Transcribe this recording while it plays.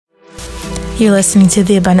You're listening to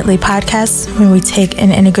the Abundntli podcast, where we take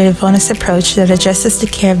an integrative wellness approach that addresses the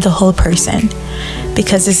care of the whole person.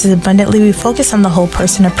 Because this is Abundntli, we focus on the whole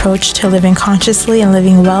person approach to living consciously and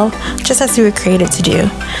living well, just as we were created to do.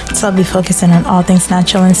 So I'll be focusing on all things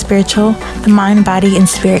natural and spiritual, the mind, body, and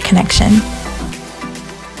spirit connection.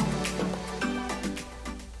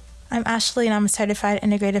 I'm Ashley, and I'm a certified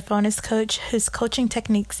integrative wellness coach whose coaching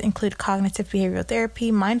techniques include cognitive behavioral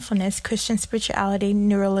therapy, mindfulness, Christian spirituality,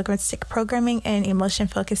 neuro-linguistic programming, and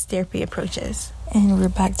emotion-focused therapy approaches. And we're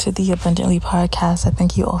back to the Abundntli podcast. I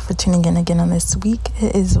thank you all for tuning in again on this week.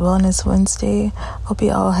 It is Wellness Wednesday. Hope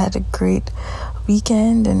you all had a great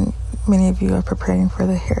weekend, and many of you are preparing for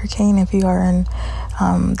the hurricane. If you are in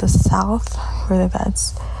the South, whether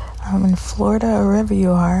that's in Florida or wherever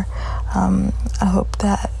you are, I hope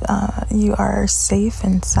that you are safe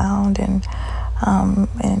and sound and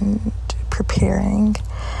preparing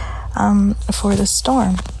for the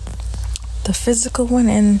storm, the physical one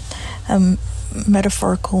and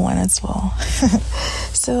metaphorical one as well.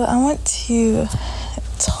 So I want to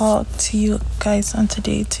talk to you guys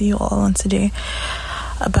to you all on today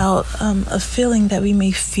about a feeling that we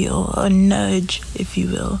may feel, a nudge, if you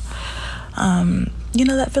will. You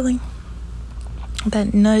know that feeling?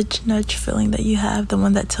 That nudge feeling that you have, the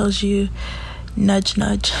one that tells you, nudge,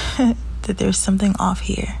 that there's something off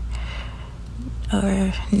here.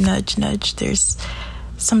 Or nudge, there's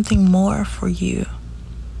something more for you.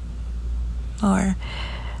 Or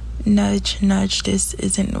nudge, this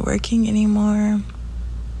isn't working anymore.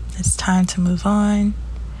 It's time to move on.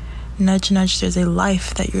 Nudge, there's a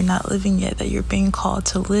life that you're not living yet, that you're being called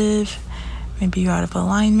to live. Maybe you're out of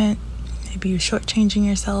alignment. Maybe you're shortchanging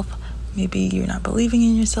yourself. Maybe you're not believing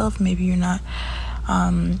in yourself. Maybe you're not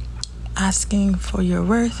asking for your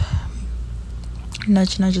worth.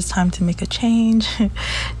 Nudge, it's time to make a change.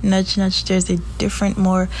 Nudge, there's a different,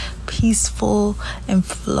 more peaceful and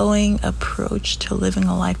flowing approach to living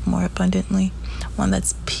a life more abundantly. One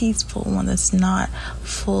that's peaceful, one that's not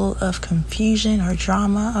full of confusion or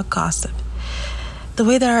drama or gossip. The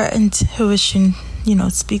way that our intuition,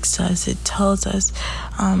 speaks to us, it tells us,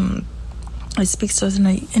 it speaks to us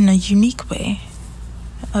in a unique way,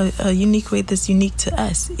 a unique way that's unique to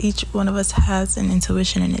us. Each one of us has an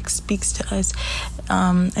intuition, and it speaks to us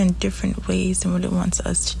in different ways and what it wants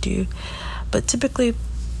us to do. But typically,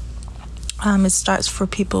 it starts for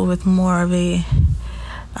people with more of a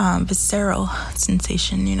visceral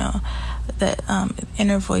sensation. That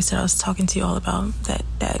inner voice that I was talking to you all about.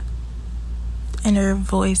 That inner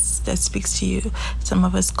voice that speaks to you. Some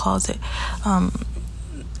of us calls it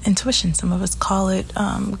intuition. Some of us call it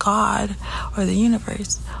God or the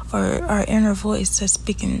universe, or our inner voice that's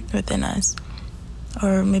speaking within us.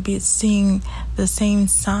 Or maybe it's seeing the same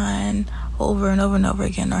sign over and over and over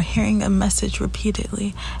again, or hearing a message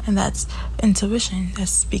repeatedly, and that's intuition that's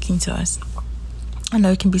speaking to us. I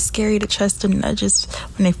know it can be scary to trust the nudges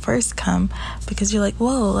when they first come, because you're like,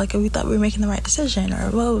 whoa, like we thought we were making the right decision, or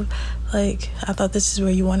whoa, like I thought this is where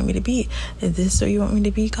you wanted me to be. Is this where you want me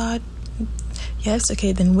to be, God? Yes,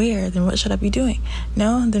 okay, then where? Then what should I be doing?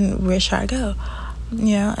 No, then where should I go?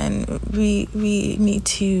 And we need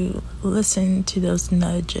to listen to those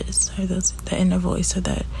nudges, or the inner voice, or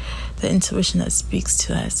the intuition that speaks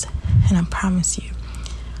to us. And I promise you,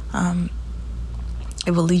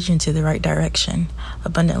 it will lead you into the right direction.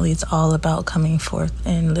 Abundantly, it's all about coming forth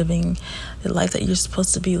and living the life that you're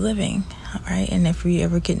supposed to be living, right? And if we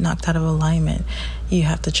ever get knocked out of alignment, you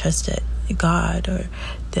have to trust it, God or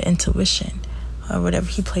the intuition or whatever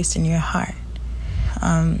He placed in your heart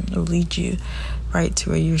will lead you right to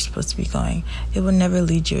where you're supposed to be going. It will never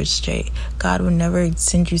lead you astray. God will never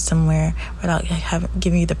send you somewhere without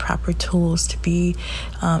giving you the proper tools to be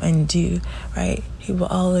and do, right? He will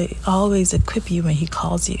always equip you when He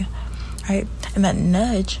calls you, right? And that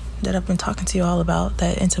nudge that I've been talking to you all about,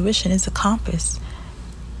 that intuition, is a compass.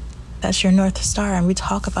 That's your North Star, and we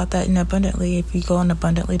talk about that in Abundntli. If you go on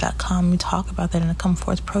abundntli.com, we talk about that in the Come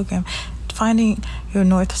Forth program. Finding your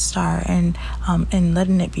North Star and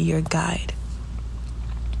letting it be your guide.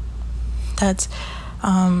 That's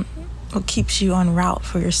what keeps you on route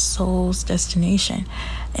for your soul's destination.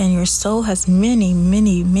 And your soul has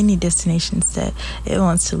many destinations that it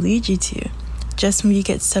wants to lead you to. Just when you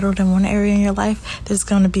get settled in one area in your life, there's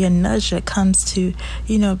going to be a nudge that comes to,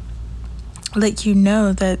 let you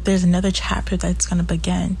know that there's another chapter that's going to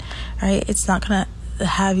begin, right? It's not going to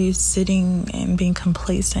have you sitting and being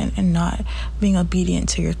complacent and not being obedient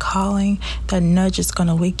to your calling. That nudge is going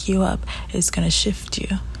to wake you up. It's going to shift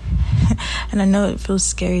you. And I know it feels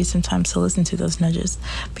scary sometimes to listen to those nudges,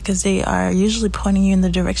 because they are usually pointing you in the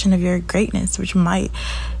direction of your greatness, which might,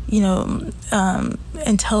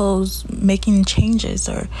 entails making changes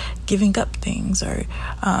or giving up things or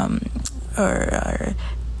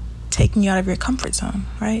taking you out of your comfort zone,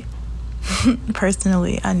 right?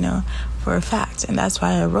 Personally, I know for a fact, and that's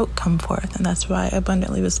why I wrote Come Forth, and that's why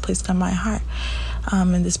Abundntli was placed on my heart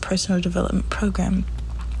in this personal development program.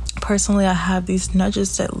 Personally, I have these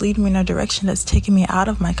nudges that lead me in a direction that's taking me out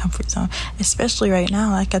of my comfort zone, especially right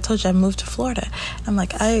now. Like I told you, I moved to Florida. I'm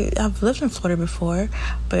like, I've lived in Florida before,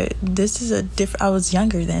 but this is I was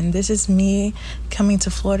younger then. This is me coming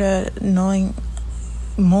to Florida knowing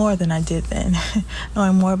more than I did then,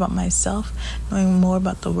 knowing more about myself, knowing more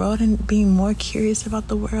about the world, and being more curious about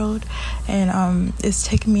the world. And it's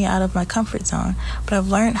taken me out of my comfort zone. But I've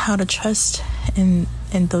learned how to trust in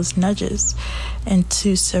those nudges and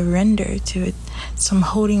to surrender to it. So I'm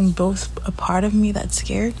holding both a part of me that's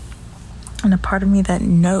scared and a part of me that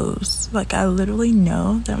knows. Like, I literally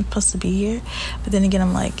know that I'm supposed to be here. But then again,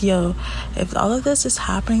 I'm like, yo, if all of this is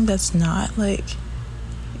happening, that's not like,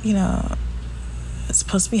 it's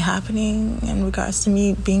supposed to be happening in regards to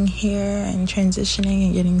me being here and transitioning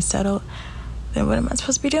and getting settled, then what am I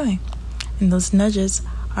supposed to be doing? And those nudges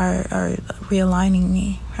are realigning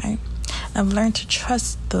me, right? I've learned to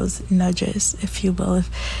trust those nudges, if you will,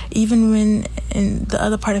 even when the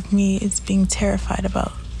other part of me is being terrified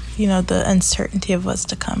about, the uncertainty of what's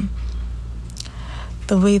to come.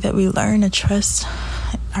 The way that we learn to trust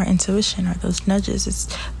our intuition or those nudges is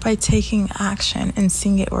by taking action and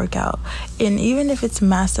seeing it work out. And even if it's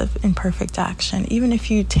massive imperfect action, even if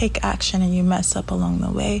you take action and you mess up along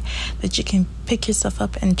the way, that you can pick yourself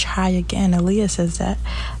up and try again. Aaliyah says that,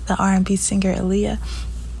 the R&B singer Aaliyah.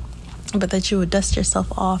 But that you would dust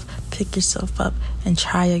yourself off, pick yourself up, and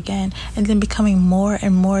try again. And then becoming more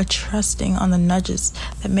and more trusting on the nudges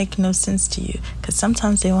that make no sense to you, because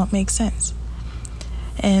sometimes they won't make sense.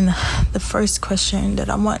 And the first question that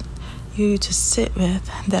I want you to sit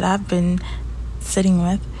with, that I've been sitting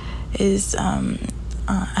with, is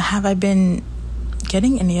have I been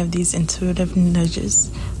getting any of these intuitive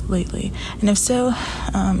nudges lately? And if so,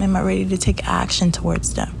 am I ready to take action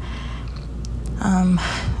towards them?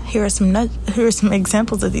 Here are some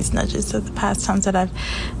examples of these nudges of the past times that I've,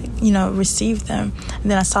 received them,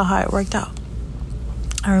 and then I saw how it worked out.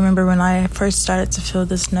 I remember when I first started to feel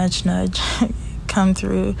this nudge come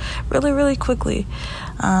through really, really quickly.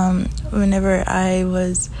 Whenever I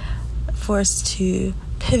was forced to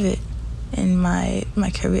pivot in my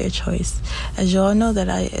career choice. As you all know, that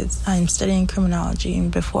I'm studying criminology,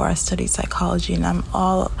 and before I studied psychology, and I'm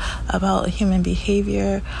all about human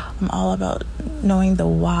behavior. I'm all about knowing the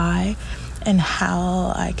why and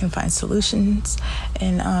how I can find solutions,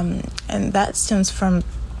 and that stems from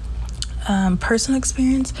personal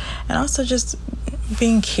experience and also just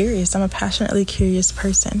being curious. I'm a passionately curious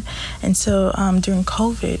person, and so during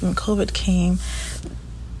COVID, when COVID came,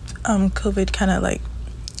 COVID kind of like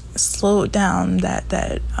slowed down that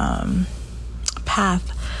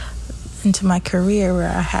path into my career, where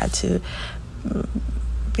I had to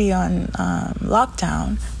be on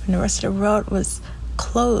lockdown when the rest of the world was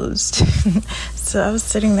closed. So I was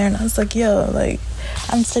sitting there and I was like,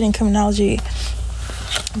 I'm studying criminology,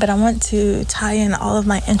 but I want to tie in all of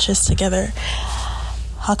my interests together.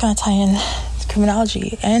 How can I tie in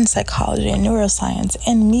criminology and psychology and neuroscience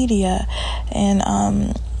and media and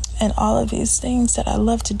all of these things that I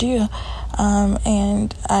love to do?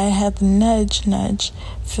 And I had the nudge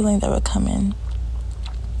feeling that would come in.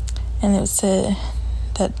 And it said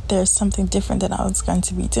that there's something different that I was going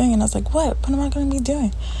to be doing. And I was like, what am I going to be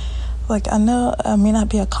doing? Like, I know I may not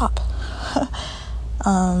be a cop.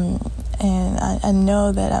 And I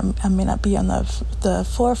know that I may not be on the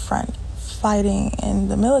forefront fighting in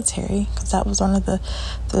the military, because that was one of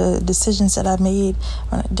the decisions that I made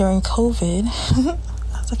during COVID.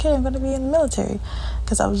 I was like, hey, I'm going to be in the military,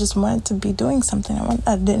 because I was just wanted to be doing something.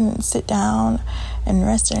 I didn't sit down and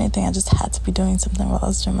rest or anything. I just had to be doing something while I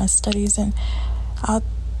was doing my studies. And I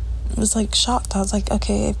was like shocked. I was like,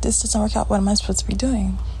 okay, if this doesn't work out, what am I supposed to be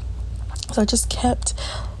doing? So I just kept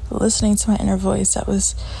listening to my inner voice that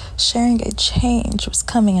was sharing a change was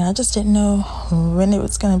coming, and I just didn't know when it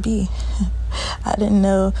was going to be. I didn't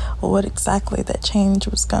know what exactly that change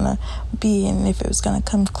was going to be and if it was going to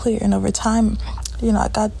come clear. And over time, I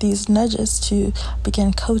got these nudges to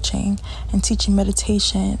begin coaching and teaching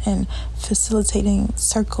meditation and facilitating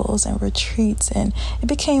circles and retreats, and it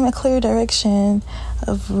became a clear direction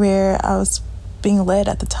of where I was being led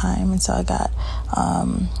at the time. And so I got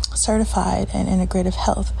certified in integrative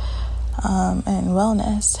health and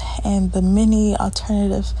wellness, and the many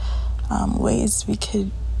alternative ways we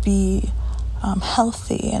could be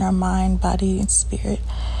healthy in our mind, body, and spirit.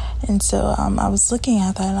 And so I was looking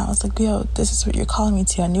at that and I was like, yo, this is what you're calling me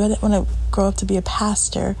to. I knew I didn't want to grow up to be a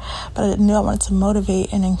pastor, but I knew I wanted to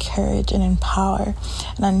motivate and encourage and empower.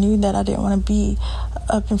 And I knew that I didn't want to be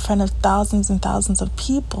up in front of thousands and thousands of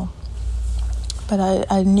people. But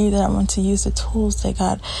I knew that I wanted to use the tools that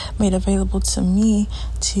God made available to me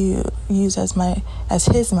to use as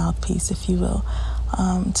his mouthpiece, if you will,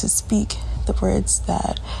 to speak the words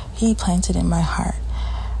that he planted in my heart.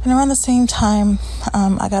 And around the same time,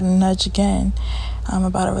 I got a nudge again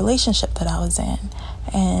about a relationship that I was in.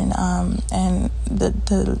 And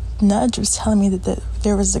the nudge was telling me that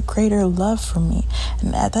there was a greater love for me.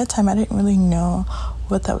 And at that time, I didn't really know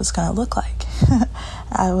what that was going to look like.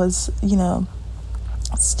 I was,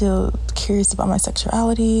 still curious about my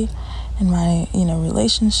sexuality and my,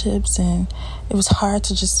 relationships. And it was hard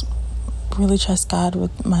to just really trust God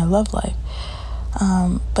with my love life.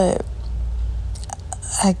 But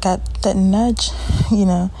I got that nudge,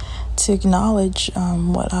 to acknowledge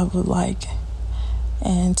what I would like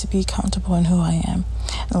and to be comfortable in who I am.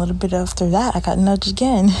 And a little bit after that, I got nudged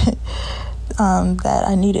again that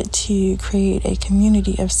I needed to create a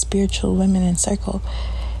community of spiritual women in circle.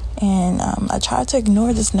 And I tried to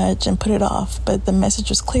ignore this nudge and put it off, but the message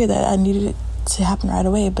was clear that I needed it to happen right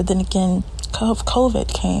away. But then again,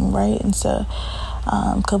 COVID came, right? And so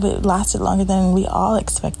COVID lasted longer than we all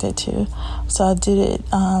expected to. So I did it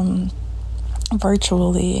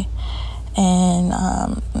virtually. And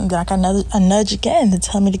then I got a nudge again to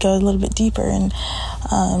tell me to go a little bit deeper and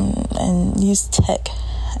use tech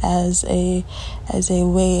as a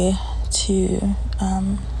way to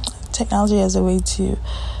technology as a way to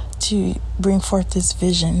bring forth this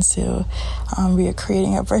vision. So we are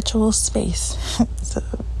creating a virtual space,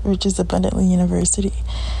 which is Abundntli University.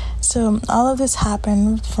 So all of this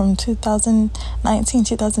happened from 2019,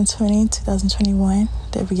 2020, 2021,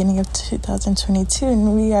 the beginning of 2022,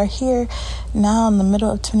 and we are here now in the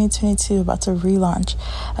middle of 2022, about to relaunch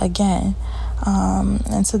again.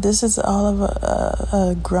 And so this is all of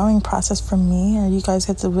a growing process for me, and you guys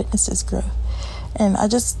get to witness this growth. And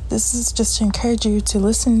this is just to encourage you to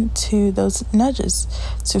listen to those nudges,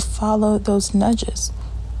 to follow those nudges,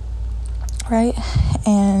 right?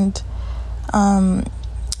 And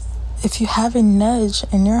if you have a nudge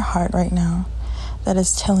in your heart right now that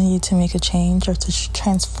is telling you to make a change or to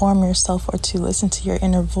transform yourself or to listen to your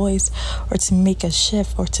inner voice or to make a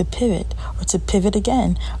shift or to pivot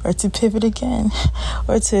again or to pivot again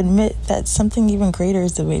or to admit that something even greater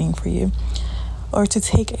is awaiting for you or to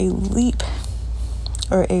take a leap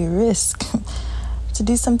or a risk to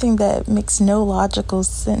do something that makes no logical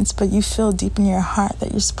sense, but you feel deep in your heart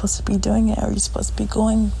that you're supposed to be doing it, or you're supposed to be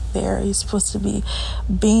going there, or you're supposed to be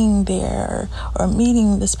being there, or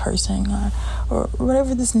meeting this person, or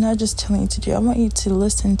whatever this nudge is telling you to do. I want you to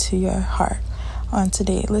listen to your heart on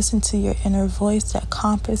today. Listen to your inner voice, that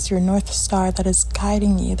compass, your North Star that is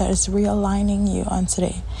guiding you, that is realigning you on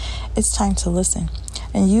today. It's time to listen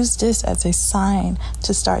and use this as a sign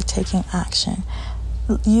to start taking action.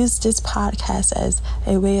 Use this podcast as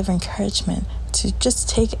a way of encouragement to just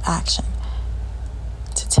take action,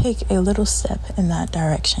 to take a little step in that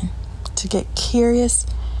direction, to get curious,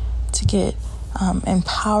 to get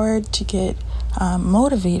empowered, to get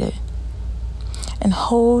motivated, and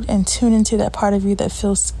hold and tune into that part of you that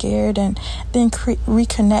feels scared, and then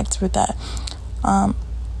reconnect with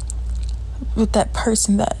that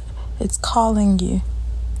person that is calling you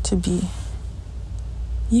to be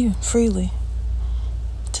you freely,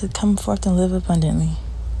 to come forth and live abundantly.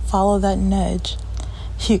 Follow that nudge.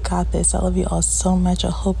 You got this. I love you all so much. I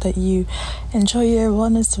hope that you enjoy your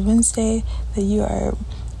Wellness Wednesday, that you are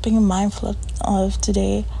being mindful of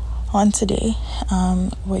today,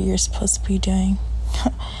 what you're supposed to be doing,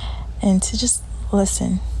 and to just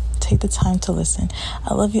listen. Take the time to listen.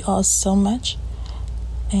 I love you all so much,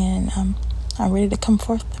 and I'm ready to come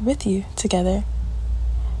forth with you together.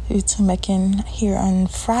 We come back in here on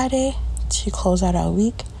Friday to close out our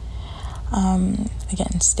week.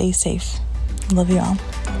 Again, stay safe. Love you all.